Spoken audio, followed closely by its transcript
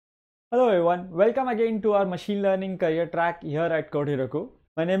Hello everyone, welcome again to our machine learning career track here at CodeHeroku.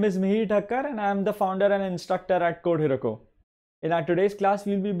 My name is Mihir Thakkar and I am the founder and instructor at CodeHeroku. In our today's class,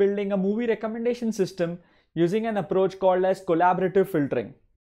 we will be building a movie recommendation system using an approach called as collaborative filtering.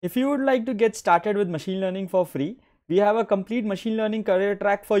 If you would like to get started with machine learning for free, we have a complete machine learning career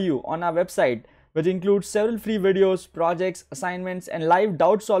track for you on our website, which includes several free videos, projects, assignments, and live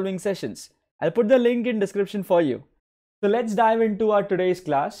doubt solving sessions. I'll put the link in description for you. So let's dive into our today's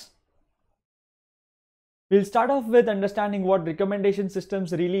class. We'll start off with understanding what recommendation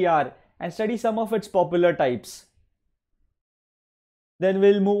systems really are and study some of its popular types. Then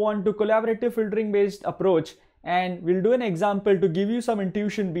we'll move on to collaborative filtering based approach and we'll do an example to give you some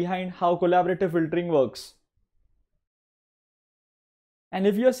intuition behind how collaborative filtering works. And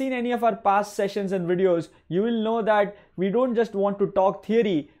if you have seen any of our past sessions and videos, you will know that we don't just want to talk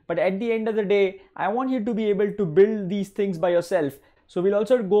theory, but at the end of the day, I want you to be able to build these things by yourself. So we'll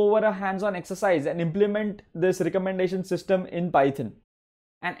also go over a hands-on exercise and implement this recommendation system in Python.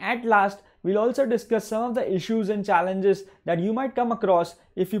 And at last, we'll also discuss some of the issues and challenges that you might come across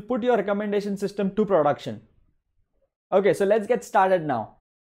if you put your recommendation system to production. Okay, so let's get started now.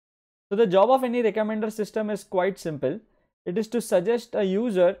 So the job of any recommender system is quite simple. It is to suggest a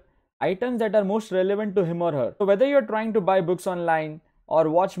user items that are most relevant to him or her. So whether you're trying to buy books online or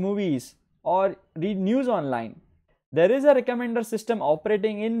watch movies or read news online, there is a recommender system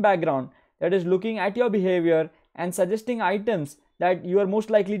operating in background that is looking at your behavior and suggesting items that you are most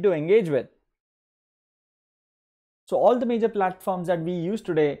likely to engage with. So all the major platforms that we use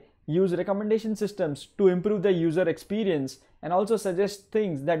today use recommendation systems to improve the user experience and also suggest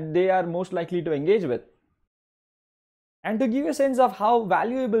things that they are most likely to engage with. And to give you a sense of how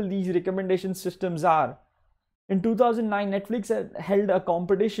valuable these recommendation systems are, in 2009 Netflix held a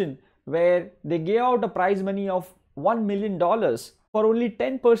competition where they gave out a prize money of $1 million for only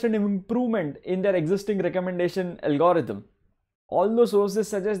 10% improvement in their existing recommendation algorithm. Although sources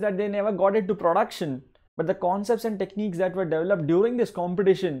suggest that they never got it to production, but the concepts and techniques that were developed during this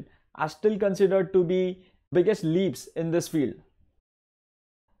competition are still considered to be biggest leaps in this field.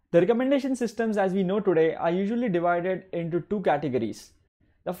 The recommendation systems as we know today are usually divided into two categories.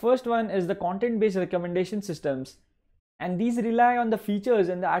 The first one is the content-based recommendation systems, and these rely on the features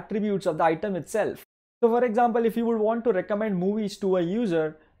and the attributes of the item itself. So for example, if you would want to recommend movies to a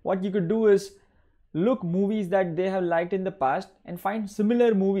user, what you could do is look movies that they have liked in the past and find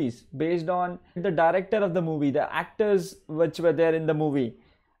similar movies based on the director of the movie, the actors which were there in the movie,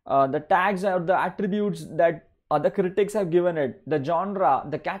 the tags or the attributes that other critics have given it, the genre,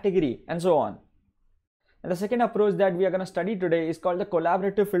 the category, and so on. And the second approach that we are going to study today is called the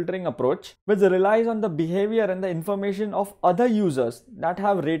collaborative filtering approach, which relies on the behavior and the information of other users that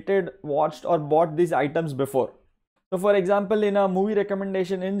have rated, watched, or bought these items before. So for example, in a movie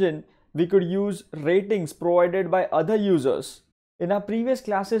recommendation engine, we could use ratings provided by other users. In our previous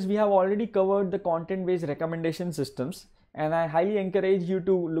classes, we have already covered the content-based recommendation systems, and I highly encourage you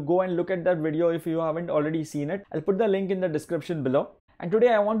to go and look at that video if you haven't already seen it. I'll put the link in the description below. And today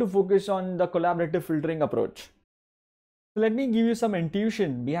I want to focus on the collaborative filtering approach. So let me give you some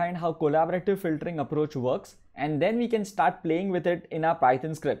intuition behind how collaborative filtering approach works, and then we can start playing with it in our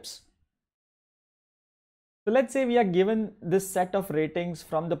Python scripts. So let's say we are given this set of ratings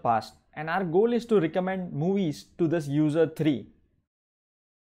from the past, and our goal is to recommend movies to this user 3.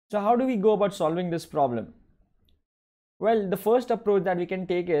 So how do we go about solving this problem? Well, the first approach that we can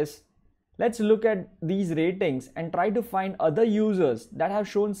take is, let's look at these ratings and try to find other users that have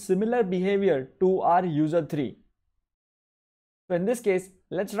shown similar behavior to our user 3. So in this case,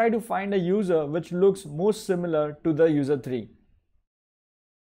 let's try to find a user which looks most similar to the user 3.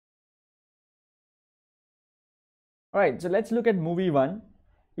 Alright, so let's look at movie 1.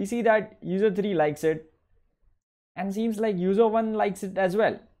 We see that user 3 likes it and seems like user 1 likes it as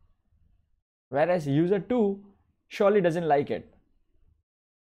well. Whereas user 2 surely doesn't like it.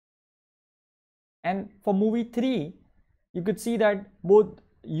 And for movie 3, you could see that both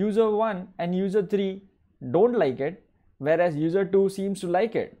user 1 and user 3 don't like it, whereas user 2 seems to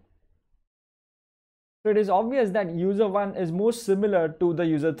like it. So it is obvious that user 1 is most similar to the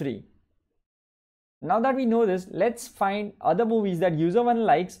user 3. Now that we know this, let's find other movies that user 1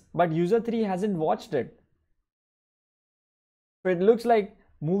 likes, but user 3 hasn't watched it. So it looks like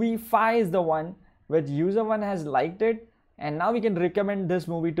movie 5 is the one which user 1 has liked it, and now we can recommend this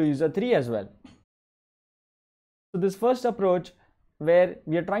movie to user 3 as well. So this first approach, where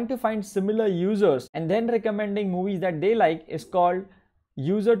we are trying to find similar users and then recommending movies that they like, is called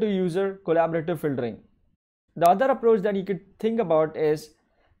user to user collaborative filtering. The other approach that you could think about is,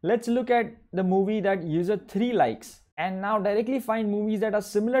 let's look at the movie that user 3 likes and now directly find movies that are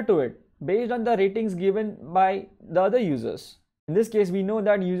similar to it based on the ratings given by the other users. In this case, we know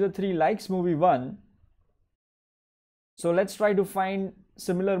that user 3 likes movie 1. So let's try to find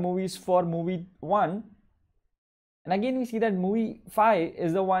similar movies for movie 1. And again, we see that movie 5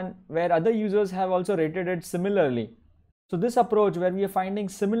 is the one where other users have also rated it similarly. So this approach where we are finding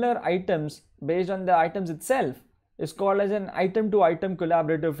similar items based on the items itself is called as an item-to-item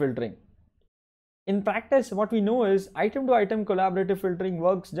collaborative filtering. In practice, what we know is item-to-item collaborative filtering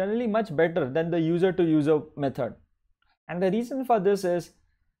works generally much better than the user-to-user method. And the reason for this is,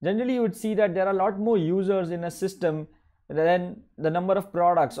 generally you would see that there are a lot more users in a system than the number of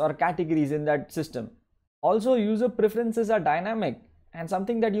products or categories in that system. Also, user preferences are dynamic, and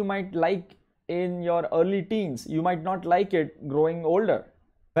something that you might like in your early teens, you might not like it growing older.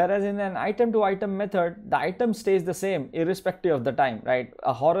 Whereas in an item-to-item method, the item stays the same irrespective of the time, right?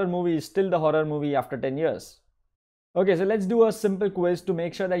 A horror movie is still the horror movie after 10 years. Okay, so let's do a simple quiz to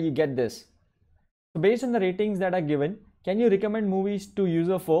make sure that you get this. So based on the ratings that are given, can you recommend movies to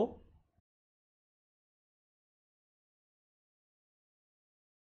user 4?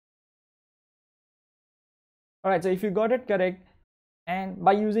 Alright, so if you got it correct, and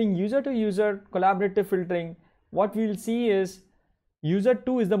by using user-to-user collaborative filtering, what we'll see is user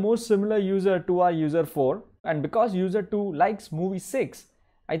 2 is the most similar user to our user 4, and because user 2 likes movie 6,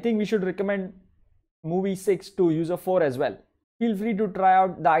 I think we should recommend movie 6 to user 4 as well. Feel free to try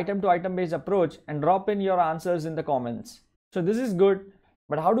out the item-to-item based approach and drop in your answers in the comments. So this is good,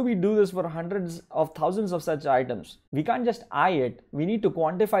 but how do we do this for hundreds of thousands of such items? We can't just eye it, we need to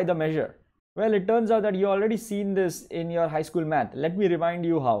quantify the measure. Well, it turns out that you already seen this in your high school math. Let me remind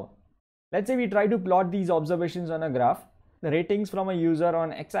you how. Let's say we try to plot these observations on a graph, the ratings from a user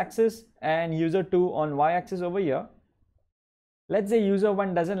on x-axis and user 2 on y-axis over here. Let's say user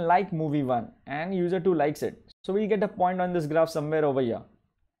 1 doesn't like movie 1 and user 2 likes it. So we get a point on this graph somewhere over here.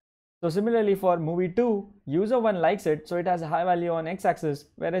 So similarly for movie 2, user 1 likes it, so it has a high value on x-axis,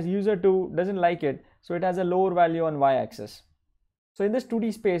 whereas user 2 doesn't like it, so it has a lower value on y-axis. So in this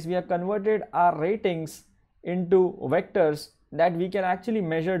 2D space, we have converted our ratings into vectors that we can actually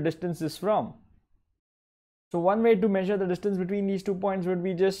measure distances from. So one way to measure the distance between these 2 points would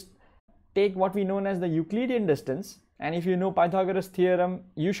be just take what we know as the Euclidean distance, and if you know Pythagoras theorem,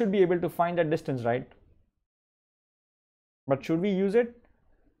 you should be able to find that distance, right? But should we use it?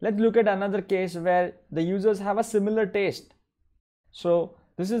 Let's look at another case where the users have a similar taste. So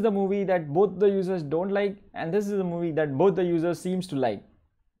this is the movie that both the users don't like, and this is the movie that both the users seems to like.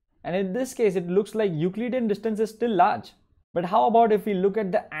 And in this case, it looks like Euclidean distance is still large. But how about if we look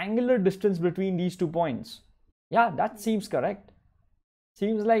at the angular distance between these 2 points? Yeah, that seems correct.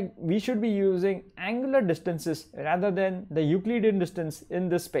 Seems like we should be using angular distances rather than the Euclidean distance in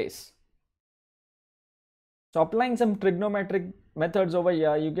this space. So applying some trigonometric methods over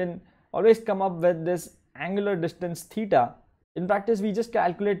here, you can always come up with this angular distance theta. In practice, we just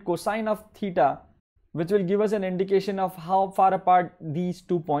calculate cosine of theta, which will give us an indication of how far apart these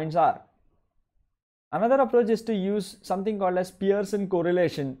 2 points are. Another approach is to use something called as Pearson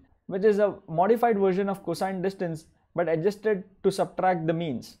Correlation, which is a modified version of cosine distance but adjusted to subtract the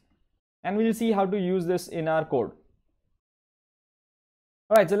means. And we'll see how to use this in our code.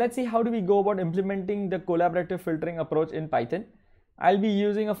 Alright, so let's see how do we go about implementing the collaborative filtering approach in Python. I'll be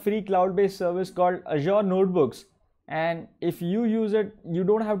using a free cloud-based service called Jupyter Notebooks. And if you use it, you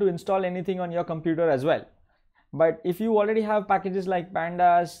don't have to install anything on your computer as well. But if you already have packages like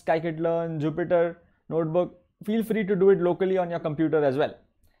Pandas, Scikit-learn, Jupyter Notebook, feel free to do it locally on your computer as well.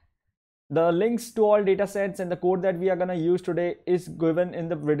 The links to all datasets and the code that we are going to use today is given in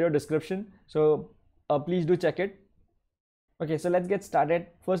the video description. So please do check it. Okay, so let's get started.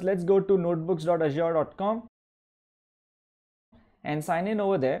 First, let's go to notebooks.azure.com and sign in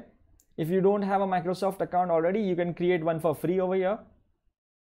over there. If you don't have a Microsoft account already, you can create one for free over here.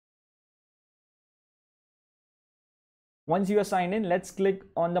 Once you are signed in, let's click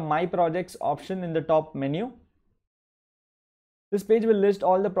on the My Projects option in the top menu. This page will list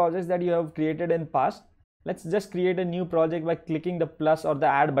all the projects that you have created in past. Let's just create a new project by clicking the plus or the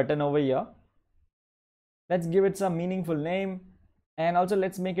add button over here. Let's give it some meaningful name, and also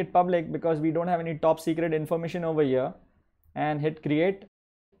let's make it public because we don't have any top secret information over here, and hit create.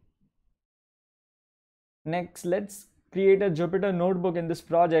 Next, let's create a Jupyter notebook in this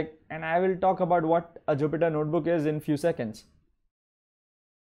project, and I will talk about what a Jupyter notebook is in few seconds.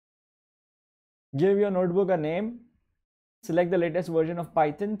 Give your notebook a name, select the latest version of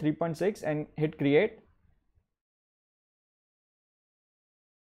Python 3.6 and hit create.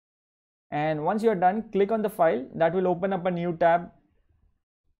 And once you're done, click on the file. That will open up a new tab.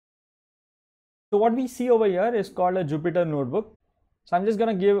 So what we see over here is called a Jupyter Notebook. So I'm just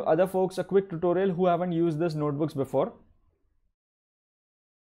going to give other folks a quick tutorial who haven't used this notebooks before.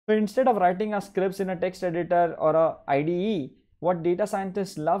 So instead of writing our scripts in a text editor or a IDE, what data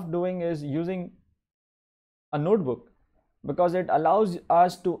scientists love doing is using a notebook, because it allows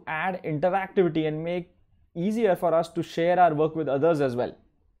us to add interactivity and make easier for us to share our work with others as well.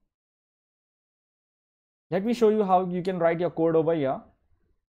 Let me show you how you can write your code over here.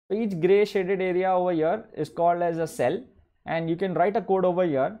 So each gray shaded area over here is called as a cell, and you can write a code over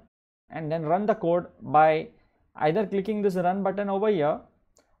here and then run the code by either clicking this run button over here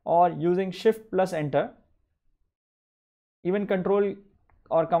or using shift plus enter. Even control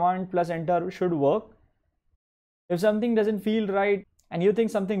or command plus enter should work. If something doesn't feel right and you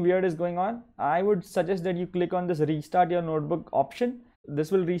think something weird is going on, I would suggest that you click on this restart your notebook option.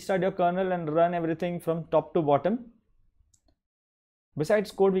 This will restart your kernel and run everything from top to bottom.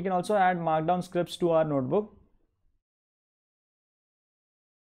 Besides code, we can also add markdown scripts to our notebook.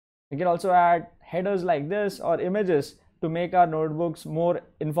 We can also add headers like this or images to make our notebooks more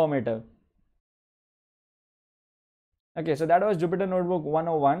informative. Okay, so that was Jupyter Notebook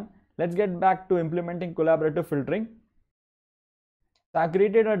 101. Let's get back to implementing collaborative filtering. So I've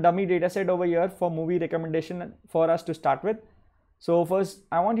created a dummy dataset over here for movie recommendation for us to start with. So first,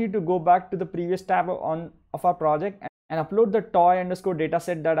 I want you to go back to the previous tab of our project and upload the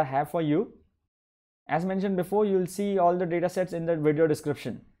toy_dataset that I have for you. As mentioned before, you'll see all the datasets in the video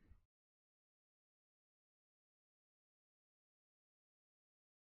description.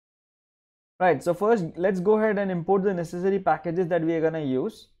 Right, so first let's go ahead and import the necessary packages that we are going to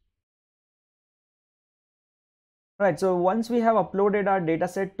use. Right, so once we have uploaded our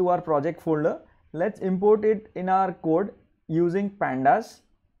dataset to our project folder, let's import it in our code using pandas.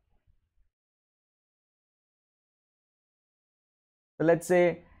 So let's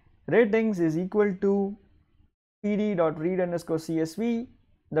say ratings is equal to pd.read_csv,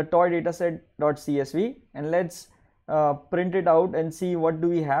 the toy dataset.csv, and let's print it out and see what do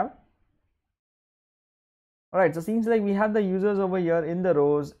we have. Alright, so seems like we have the users over here in the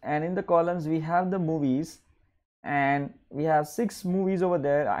rows, and in the columns we have the movies, and we have 6 movies over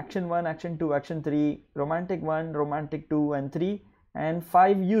there: action 1, action 2, action 3, romantic 1, romantic 2 and 3, and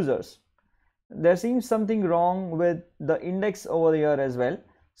 5 users. There seems something wrong with the index over here as well.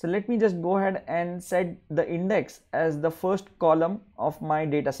 So let me just go ahead and set the index as the first column of my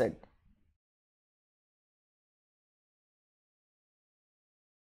dataset.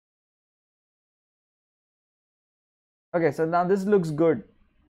 Okay, so now this looks good.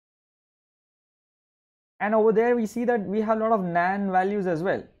 And over there we see that we have a lot of nan values as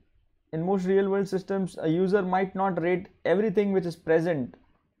well. In most real world systems, a user might not rate everything which is present.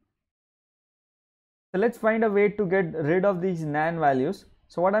 So let's find a way to get rid of these nan values.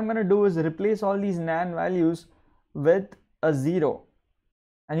 So what I'm going to do is replace all these nan values with a 0.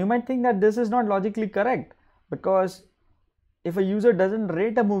 And you might think that this is not logically correct, because if a user doesn't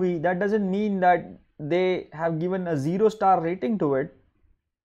rate a movie, that doesn't mean that they have given a 0-star rating to it.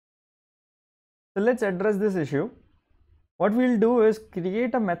 So let's address this issue. What we'll do is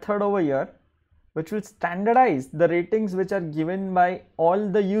create a method over here which will standardize the ratings which are given by all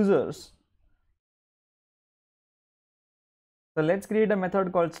the users. So let's create a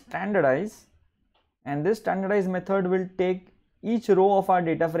method called standardize, and this standardize method will take each row of our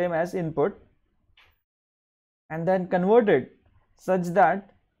data frame as input and then convert it such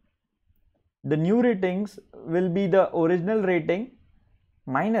that the new ratings will be the original rating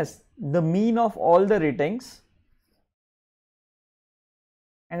minus the mean of all the ratings,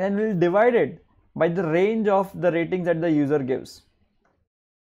 and then we'll divide it by the range of the ratings that the user gives.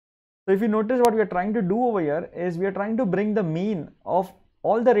 So if you notice, what we are trying to do over here is we are trying to bring the mean of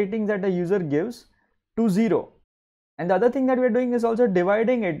all the ratings that a user gives to 0. And the other thing that we are doing is also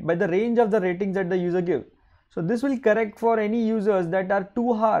dividing it by the range of the ratings that the user gives. So this will correct for any users that are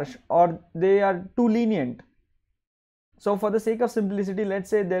too harsh or they are too lenient. So for the sake of simplicity, let's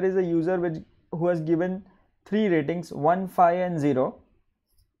say there is a user who has given 3 ratings, 1, 5 and 0.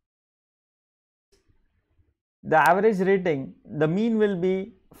 The average rating, the mean will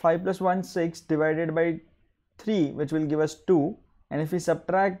be 5 plus 1, 6 divided by 3, which will give us 2. And if we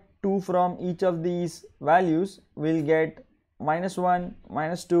subtract 2 from each of these values, we'll get -1,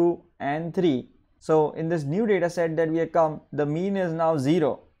 -2 and 3. So in this new data set that we have come, the mean is now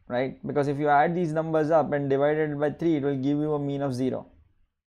 0, right? Because if you add these numbers up and divide it by 3, it will give you a mean of 0.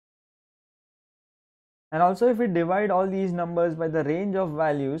 And also if we divide all these numbers by the range of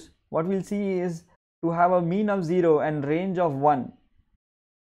values, what we'll see is to have a mean of 0 and range of 1.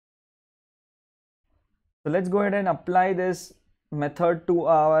 So let's go ahead and apply this method to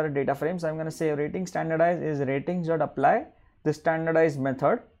our data frame. So I'm going to say rating standardized is ratings.apply the standardized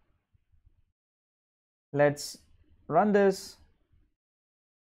method. Let's run this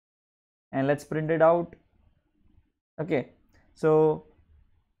and let's print it out. Okay, so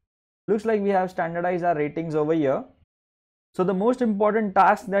looks like we have standardized our ratings over here. So the most important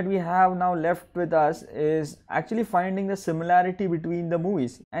task that we have now left with us is actually finding the similarity between the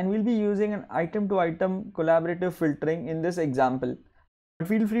movies, and we'll be using an item to item collaborative filtering in this example. But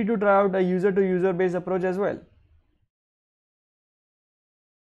feel free to try out a user to user based approach as well.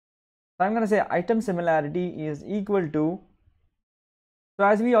 So I'm going to say item similarity is equal to, so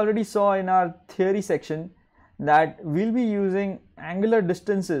as we already saw in our theory section, that we'll be using angular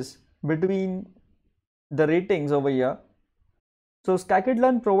distances between the ratings over here. So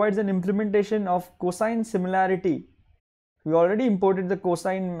scikit-learn provides an implementation of cosine similarity. We already imported the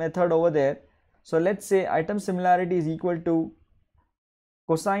cosine method over there. So let's say item similarity is equal to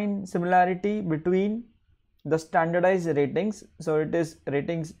cosine similarity between the standardized ratings. So it is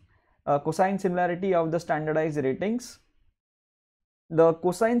ratings, cosine similarity of the standardized ratings. The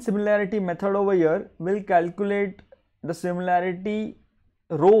cosine similarity method over here will calculate the similarity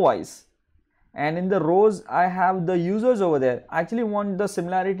row wise, and in the rows I have the users over there. I actually want the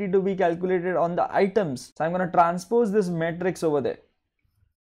similarity to be calculated on the items, so I'm going to transpose this matrix over there.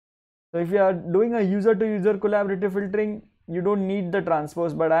 So if you are doing a user to user collaborative filtering, you don't need the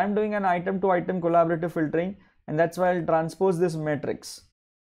transpose, but I am doing an item to item collaborative filtering, and that's why I'll transpose this matrix.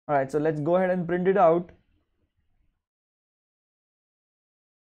 Alright, so let's go ahead and print it out.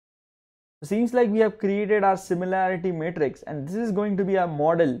 Seems like we have created our similarity matrix, and this is going to be our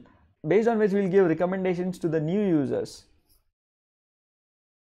model based on which we'll give recommendations to the new users.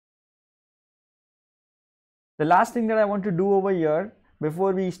 The last thing that I want to do over here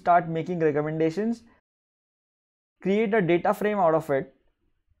before we start making recommendations, create a data frame out of it.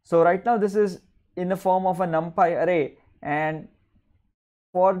 So right now this is in the form of a NumPy array, and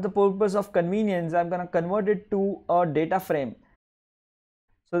for the purpose of convenience I'm going to convert it to a data frame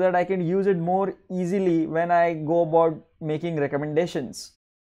so that I can use it more easily when I go about making recommendations.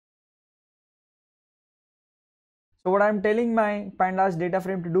 So what I'm telling my pandas data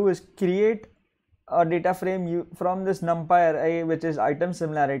frame to do is create a data frame from this NumPy array, which is item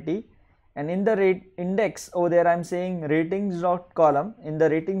similarity, and in the rate index over there I'm saying ratings.column. In the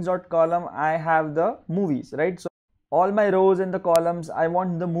ratings.column I have the movies, right? So all my rows and the columns, I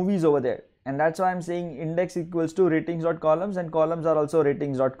want the movies over there, and that's why I'm saying index equals to ratings.columns, and columns are also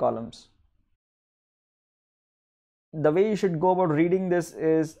ratings.columns. The way you should go about reading this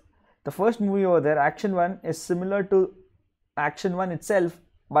is the first movie over there, action 1, is similar to action 1 itself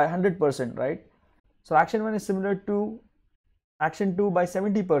by 100%, right? So action 1 is similar to action 2 by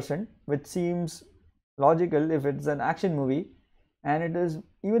 70%, which seems logical if it's an action movie, and it is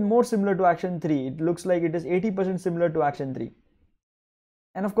even more similar to action 3. It looks like it is 80% similar to action 3.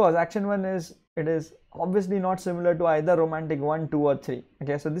 And of course action 1 is obviously not similar to either romantic 1, 2 or 3.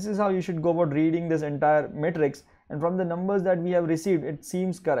 Okay, so this is how you should go about reading this entire matrix, and from the numbers that we have received it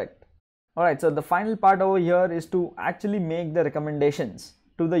seems correct. Alright, so the final part over here is to actually make the recommendations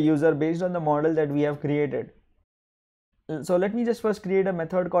to the user based on the model that we have created. So let me just first create a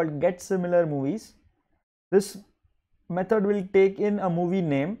method called getSimilarMovies. This method will take in a movie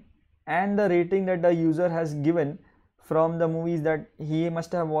name and the rating that the user has given from the movies that he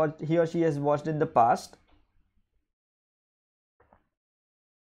must have watched, he or she has watched in the past.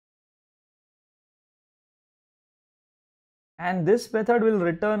 And this method will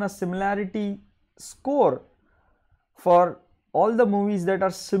return a similarity score for all the movies that are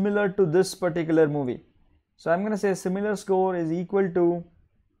similar to this particular movie. So I'm going to say similar score is equal to,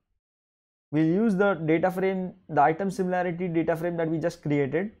 we'll use the data frame, the item similarity data frame that we just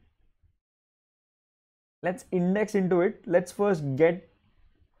created. Let's index into it. Let's first get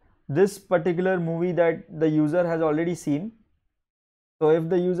this particular movie that the user has already seen. So if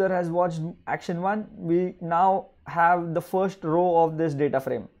the user has watched action 1, we now have the first row of this data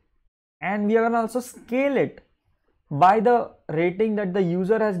frame, and we are going to also scale it by the rating that the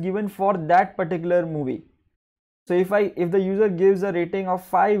user has given for that particular movie. So if the user gives a rating of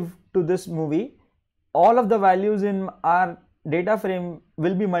 5 to this movie, all of the values in our data frame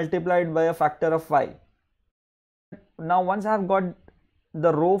will be multiplied by a factor of 5. Now once I have got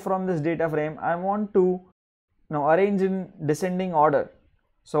the row from this data frame, I want to now arrange in descending order.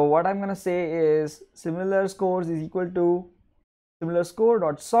 So what I'm going to say is similar scores is equal to similar score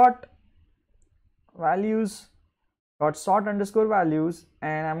dot sort values dot sort underscore values,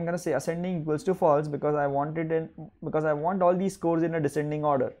 and I'm going to say ascending equals to false because I want all these scores in a descending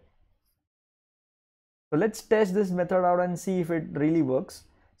order. So let's test this method out and see if it really works.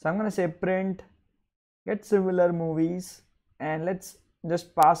 So I'm going to say print get similar movies, and let's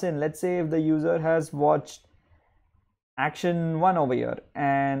just pass in, let's say if the user has watched action 1 over here,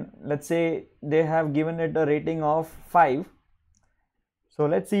 and let's say they have given it a rating of 5. So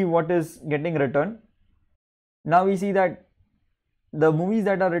let's see what is getting returned. Now we see that the movies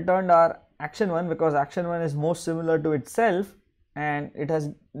that are returned are action 1, because action 1 is most similar to itself, and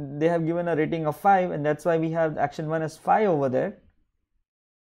they have given a rating of 5, and that's why we have action 1 as 5 over there.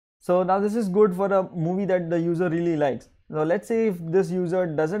 So now this is good for a movie that the user really likes. Now let's say if this user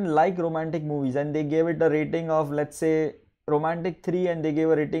doesn't like romantic movies and they gave it a rating of, let's say, romantic 3, and they gave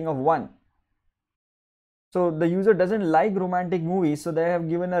a rating of 1. So the user doesn't like romantic movies, so they have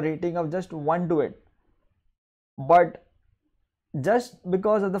given a rating of just 1 to it. But just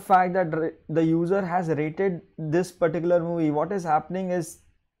because of the fact that the user has rated this particular movie, what is happening is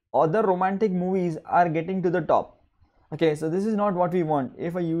other romantic movies are getting to the top. Okay, so this is not what we want.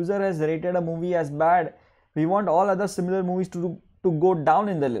 If a user has rated a movie as bad, we want all other similar movies to go down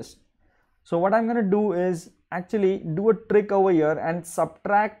in the list. So what I'm going to do is actually do a trick over here and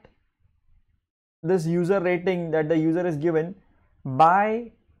subtract this user rating that the user is given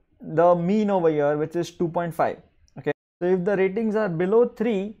by the mean over here, which is 2.5. Okay, so if the ratings are below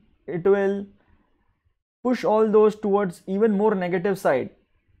 3, it will push all those towards even more negative side.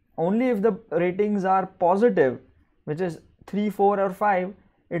 Only if the ratings are positive, which is 3, 4 or 5,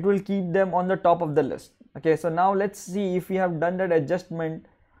 it will keep them on the top of the list. Okay, so now let's see if we have done that adjustment,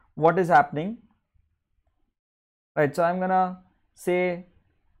 what is happening. Right, so I'm gonna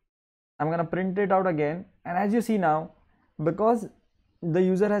print it out again, and as you see now, because the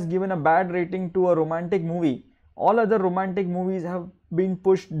user has given a bad rating to a romantic movie, all other romantic movies have been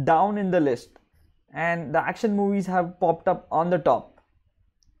pushed down in the list, and the action movies have popped up on the top,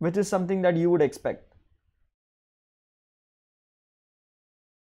 which is something that you would expect.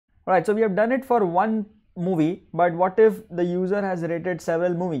 Alright, so we have done it for one movie, but what if the user has rated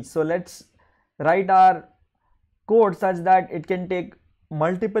several movies? So let's write our code such that it can take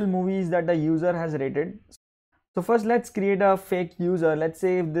multiple movies that the user has rated. So first let's create a fake user. Let's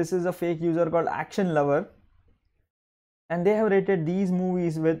say if this is a fake user called Action Lover, and they have rated these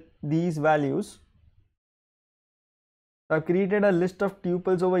movies with these values. So I've created a list of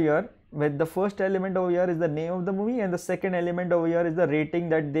tuples over here, with the first element over here is the name of the movie, and the second element over here is the rating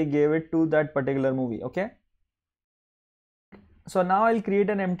that they gave it to that particular movie. Okay, so now I'll create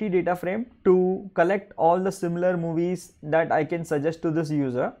an empty data frame to collect all the similar movies that I can suggest to this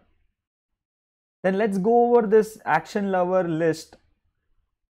user. Then let's go over this Action Lover list,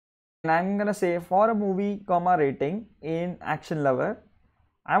 and I'm gonna say for a movie comma rating in Action Lover,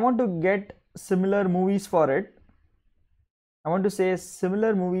 I want to get similar movies for it. I want to say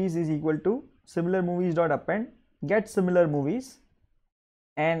similar movies is equal to similar movies dot append get similar movies,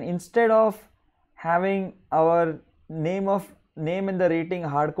 and instead of having our name and the rating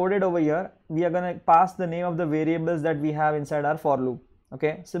hard coded over here, we are going to pass the name of the variables that we have inside our for loop.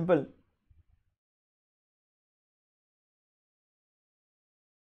 Okay, simple.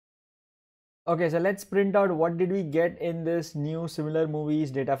 Okay, so let's print out what did we get in this new similar movies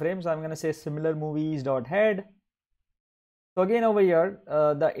data frame. So I'm going to say similar movies dot head. So again over here,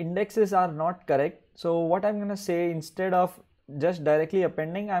 the indexes are not correct. So what I'm going to say, instead of just directly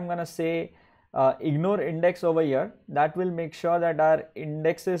appending, I'm going to say ignore index over here. That will make sure that our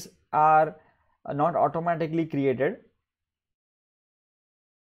indexes are not automatically created.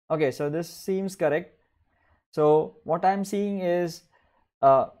 Okay, so this seems correct. So what I'm seeing is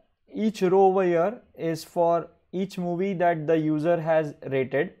each row over here is for each movie that the user has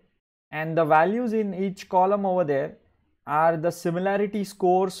rated, and the values in each column over there are the similarity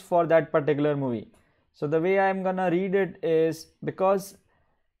scores for that particular movie. So the way I'm gonna read it is, because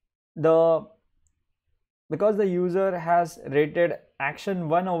the user has rated action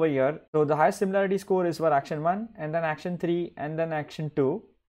 1 over here, so the highest similarity score is for action 1, and then action 3, and then action 2.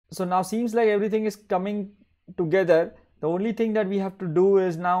 So now seems like everything is coming together. The only thing that we have to do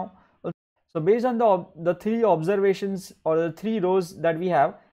is now, so based on the 3 observations or the 3 rows that we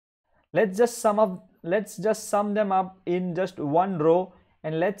have, let's just sum them up in just one row,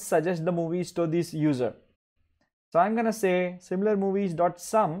 and let's suggest the movies to this user. So I'm gonna say similar movies dot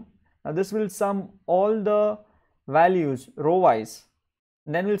sum. Now this will sum all the values row wise,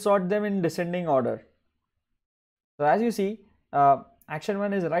 and then we'll sort them in descending order. So as you see, action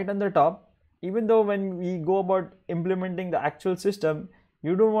 1 is right on the top, even though when we go about implementing the actual system,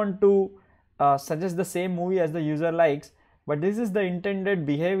 you don't want to suggest the same movie as the user likes, but this is the intended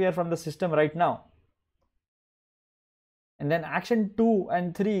behavior from the system right now. And then action 2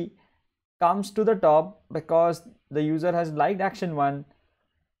 and 3 comes to the top because the user has liked Action 1,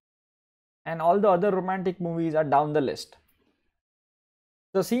 and all the other romantic movies are down the list.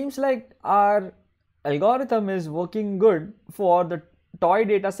 So seems like our algorithm is working good for the toy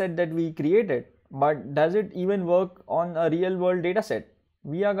dataset that we created, but does it even work on a real world dataset?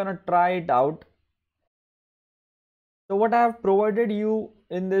 We are gonna try it out. So what I have provided you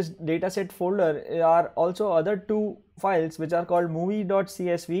in this dataset folder are also other two files which are called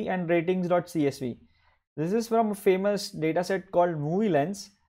movie.csv and ratings.csv. This is from a famous dataset called Movie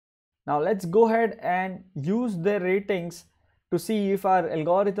Lens. Now let's go ahead and use their ratings to see if our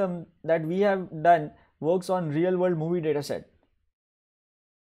algorithm that we have done works on real world movie dataset.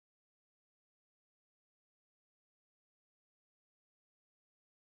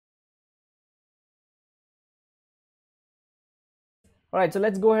 Alright, so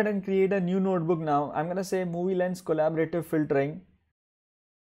let's go ahead and create a new notebook now. I'm gonna say Movie Lens Collaborative Filtering.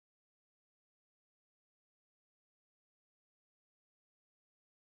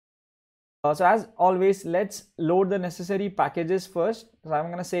 So as always, let's load the necessary packages first. So I'm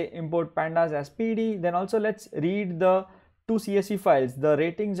gonna say import pandas as PD. Then also let's read the two CSV files, the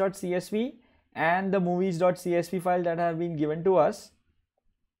ratings.csv and the movies.csv file that have been given to us.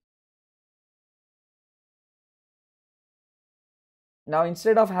 Now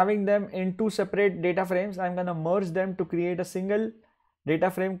instead of having them in two separate data frames, I'm gonna merge them to create a single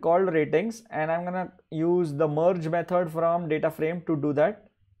data frame called ratings, and I'm gonna use the merge method from data frame to do that.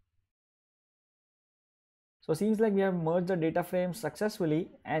 So seems like we have merged the data frames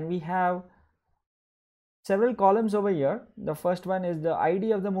successfully, and we have several columns over here. The first one is the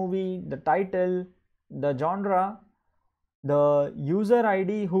ID of the movie, the title, the genre, the user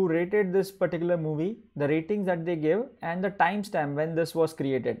ID who rated this particular movie, the ratings that they give, and the timestamp when this was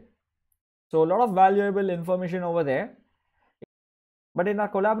created. So a lot of valuable information over there. But in our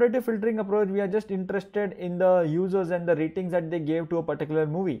collaborative filtering approach, we are just interested in the users and the ratings that they gave to a particular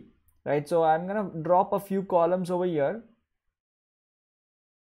movie, right? So I'm gonna drop a few columns over here.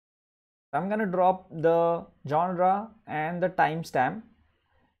 I'm gonna drop the genre and the timestamp.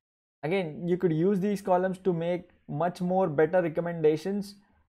 Again, you could use these columns to make much more better recommendations,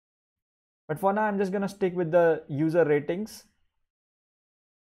 but for now I'm just gonna stick with the user ratings.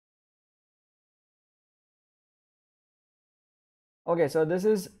 Okay, so this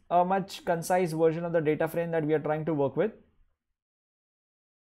is a much concise version of the data frame that we are trying to work with.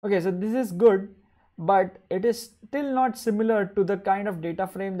 Okay, so this is good, but it is still not similar to the kind of data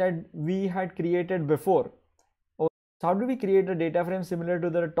frame that we had created before. So how do we create a data frame similar to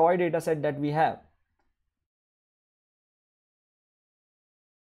the toy data set that we have?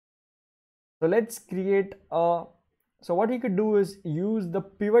 So let's create a, so what we could do is use the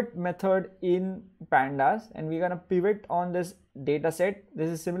pivot method in pandas, and we're gonna pivot on this data set.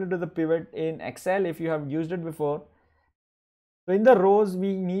 This is similar to the pivot in Excel if you have used it before. So in the rows,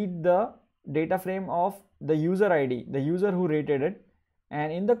 we need the data frame of the user ID, the user who rated it,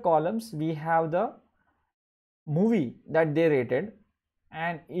 and in the columns we have the movie that they rated,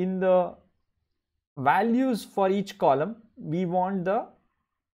 and in the values for each column we want the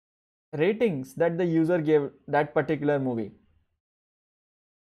ratings that the user gave that particular movie.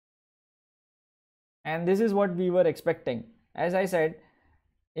 And this is what we were expecting. As I said,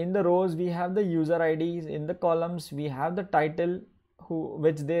 in the rows we have the user IDs, in the columns we have the title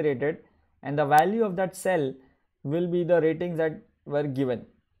which they rated, and the value of that cell will be the ratings that were given.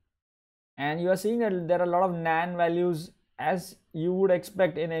 And you are seeing that there are a lot of nan values, as you would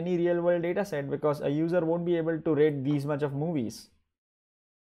expect in any real world data set, because a user won't be able to rate these much of movies.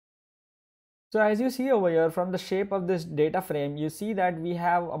 So as you see over here, from the shape of this data frame, you see that we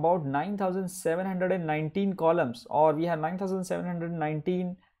have about 9,719 columns, or we have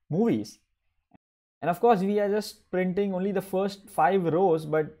 9,719 movies. And of course, we are just printing only the first 5 rows,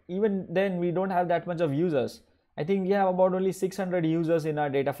 but even then we don't have that much of users. I think we have about only 600 users in our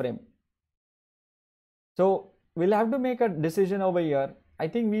data frame. So we'll have to make a decision over here. I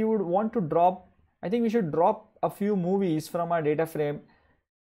think we should drop a few movies from our data frame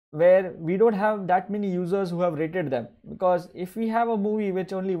where we don't have that many users who have rated them, because if we have a movie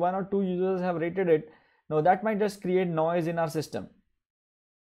which only 1 or 2 users have rated it, no, that might just create noise in our system.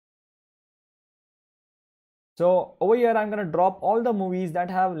 So over here I'm going to drop all the movies that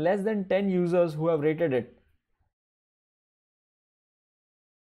have less than 10 users who have rated it.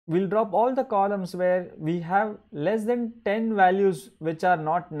 We'll drop all the columns where we have less than 10 values which are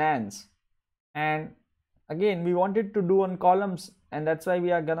not nans, and again we wanted to do on columns, and that's why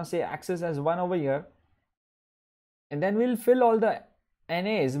we are gonna say axis as 1 over here, and then we'll fill all the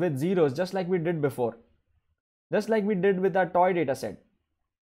NAs with zeros, just like we did before, just like we did with our toy data set.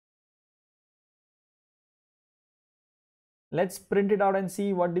 Let's print it out and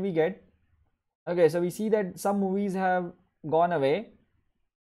see what do we get. Okay, so we see that some movies have gone away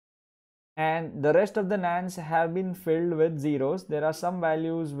and the rest of the nans have been filled with zeros. There are some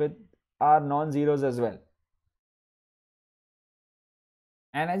values with are non-zeros as well.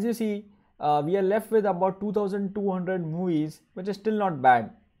 And as you see, we are left with about 2200 movies, which is still not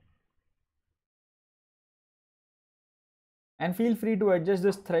bad. And feel free to adjust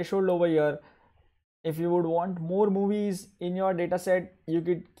this threshold over here. If you would want more movies in your dataset, you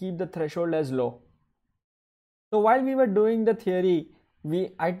could keep the threshold as low. So while we were doing the theory,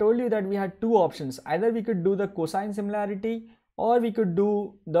 I told you that we had two options. Either we could do the cosine similarity or we could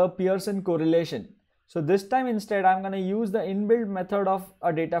do the Pearson correlation. So this time instead, I'm going to use the inbuilt method of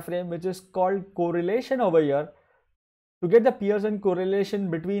a data frame, which is called correlation over here, to get the Pearson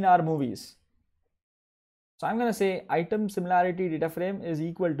correlation between our movies. So I'm going to say item similarity data frame is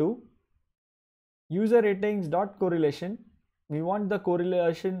equal to user ratings dot correlation. We want the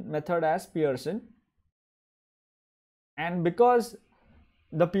correlation method as Pearson. And because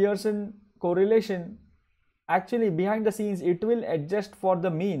the Pearson correlation, actually behind the scenes, it will adjust for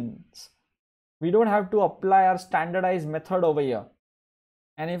the means. We don't have to apply our standardized method over here.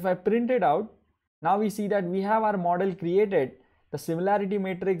 And if I print it out, now we see that we have our model created. The similarity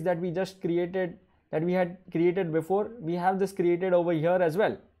matrix that we just created, that we had created before, we have this created over here as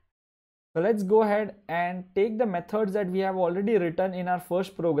well. So let's go ahead and take the methods that we have already written in our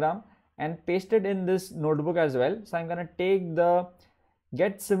first program and paste it in this notebook as well. So I'm going to take the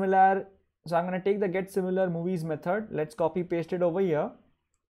get similar movies method. Let's copy paste it over here.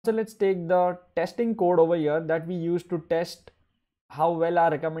 So let's take the testing code over here that we used to test how well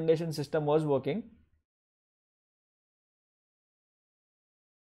our recommendation system was working.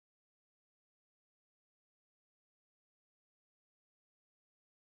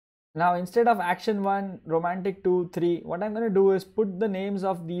 Now instead of action 1, romantic 2, 3, what I'm going to do is put the names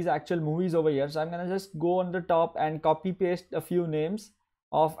of these actual movies over here. So I'm going to just go on the top and copy paste a few names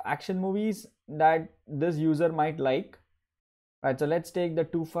of action movies that this user might like. Right, so let's take the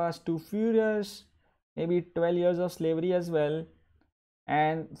Too Fast, Too Furious, maybe 12 Years of Slavery as well.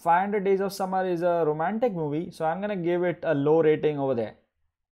 And 500 Days of Summer is a romantic movie, so I'm going to give it a low rating over there.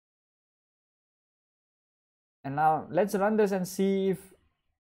 And now let's run this and see if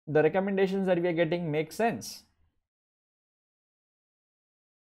the recommendations that we are getting make sense.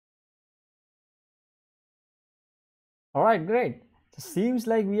 All right, great. So seems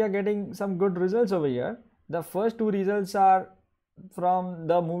like we are getting some good results over here. The first two results are from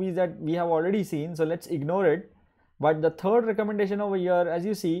the movies that we have already seen, so let's ignore it. But the third recommendation over here, as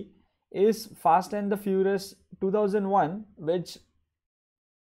you see, is Fast and the Furious 2001, which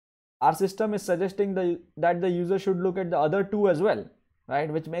our system is suggesting that the user should look at the other two as well,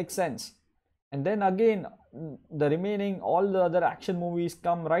 right? Which makes sense. And then again, the remaining, all the other action movies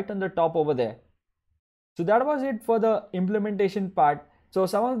come right on the top over there. So that was it for the implementation part. So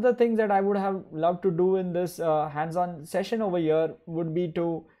some of the things that I would have loved to do in this hands-on session over here would be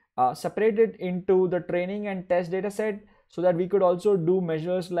to separate it into the training and test data set so that we could also do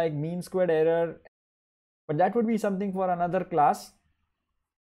measures like mean squared error. But that would be something for another class.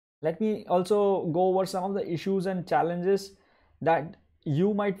 Let me also go over some of the issues and challenges that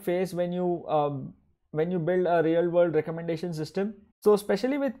you might face when you build a real-world recommendation system. So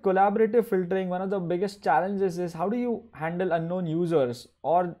especially with collaborative filtering, one of the biggest challenges is how do you handle unknown users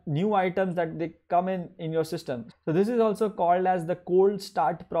or new items that they come in your system. So this is also called as the cold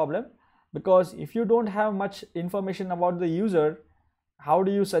start problem, because if you don't have much information about the user, how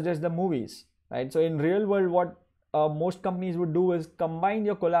do you suggest the movies, right? So in real world, what most companies would do is combine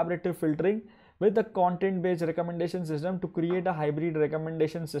your collaborative filtering with the content-based recommendation system to create a hybrid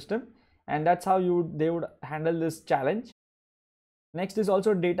recommendation system, and that's how they would handle this challenge. Next is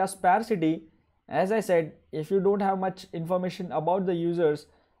also data sparsity. As I said, if you don't have much information about the users,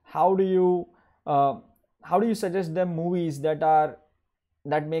 how do you suggest them movies that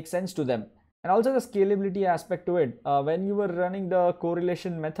make sense to them? And also the scalability aspect to it. When you were running the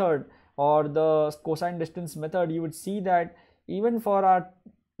correlation method or the cosine distance method, you would see that even for our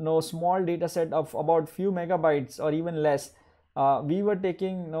small data set of about few megabytes or even less, we were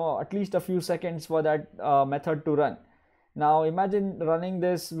taking at least a few seconds for that method to run. Now imagine running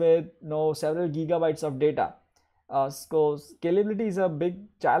this with several gigabytes of data. So scalability is a big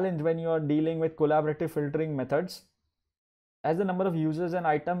challenge when you are dealing with collaborative filtering methods. As the number of users and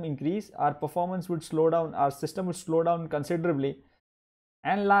items increase, our performance would slow down, our system would slow down considerably.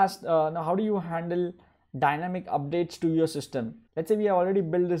 And last, now how do you handle dynamic updates to your system? Let's say we have already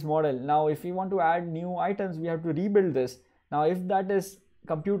built this model. Now if we want to add new items, we have to rebuild this. Now if that is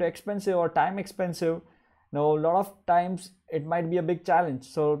compute expensive or time expensive, Now, a lot of times it might be a big challenge.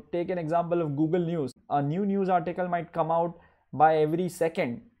 So take an example of Google News. A new news article might come out by every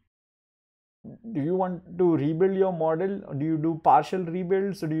second. Do you want to rebuild your model? Or do you do partial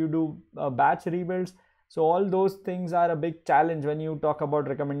rebuilds? Or do you do batch rebuilds? So all those things are a big challenge when you talk about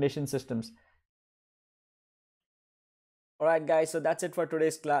recommendation systems. Alright guys, so that's it for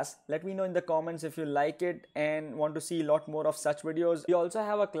today's class. Let me know in the comments if you like it and want to see a lot more of such videos. We also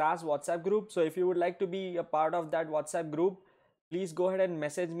have a class WhatsApp group, so if you would like to be a part of that WhatsApp group, please go ahead and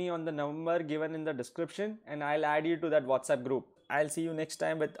message me on the number given in the description and I'll add you to that WhatsApp group. I'll see you next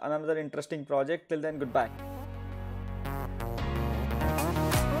time with another interesting project. Till then, goodbye.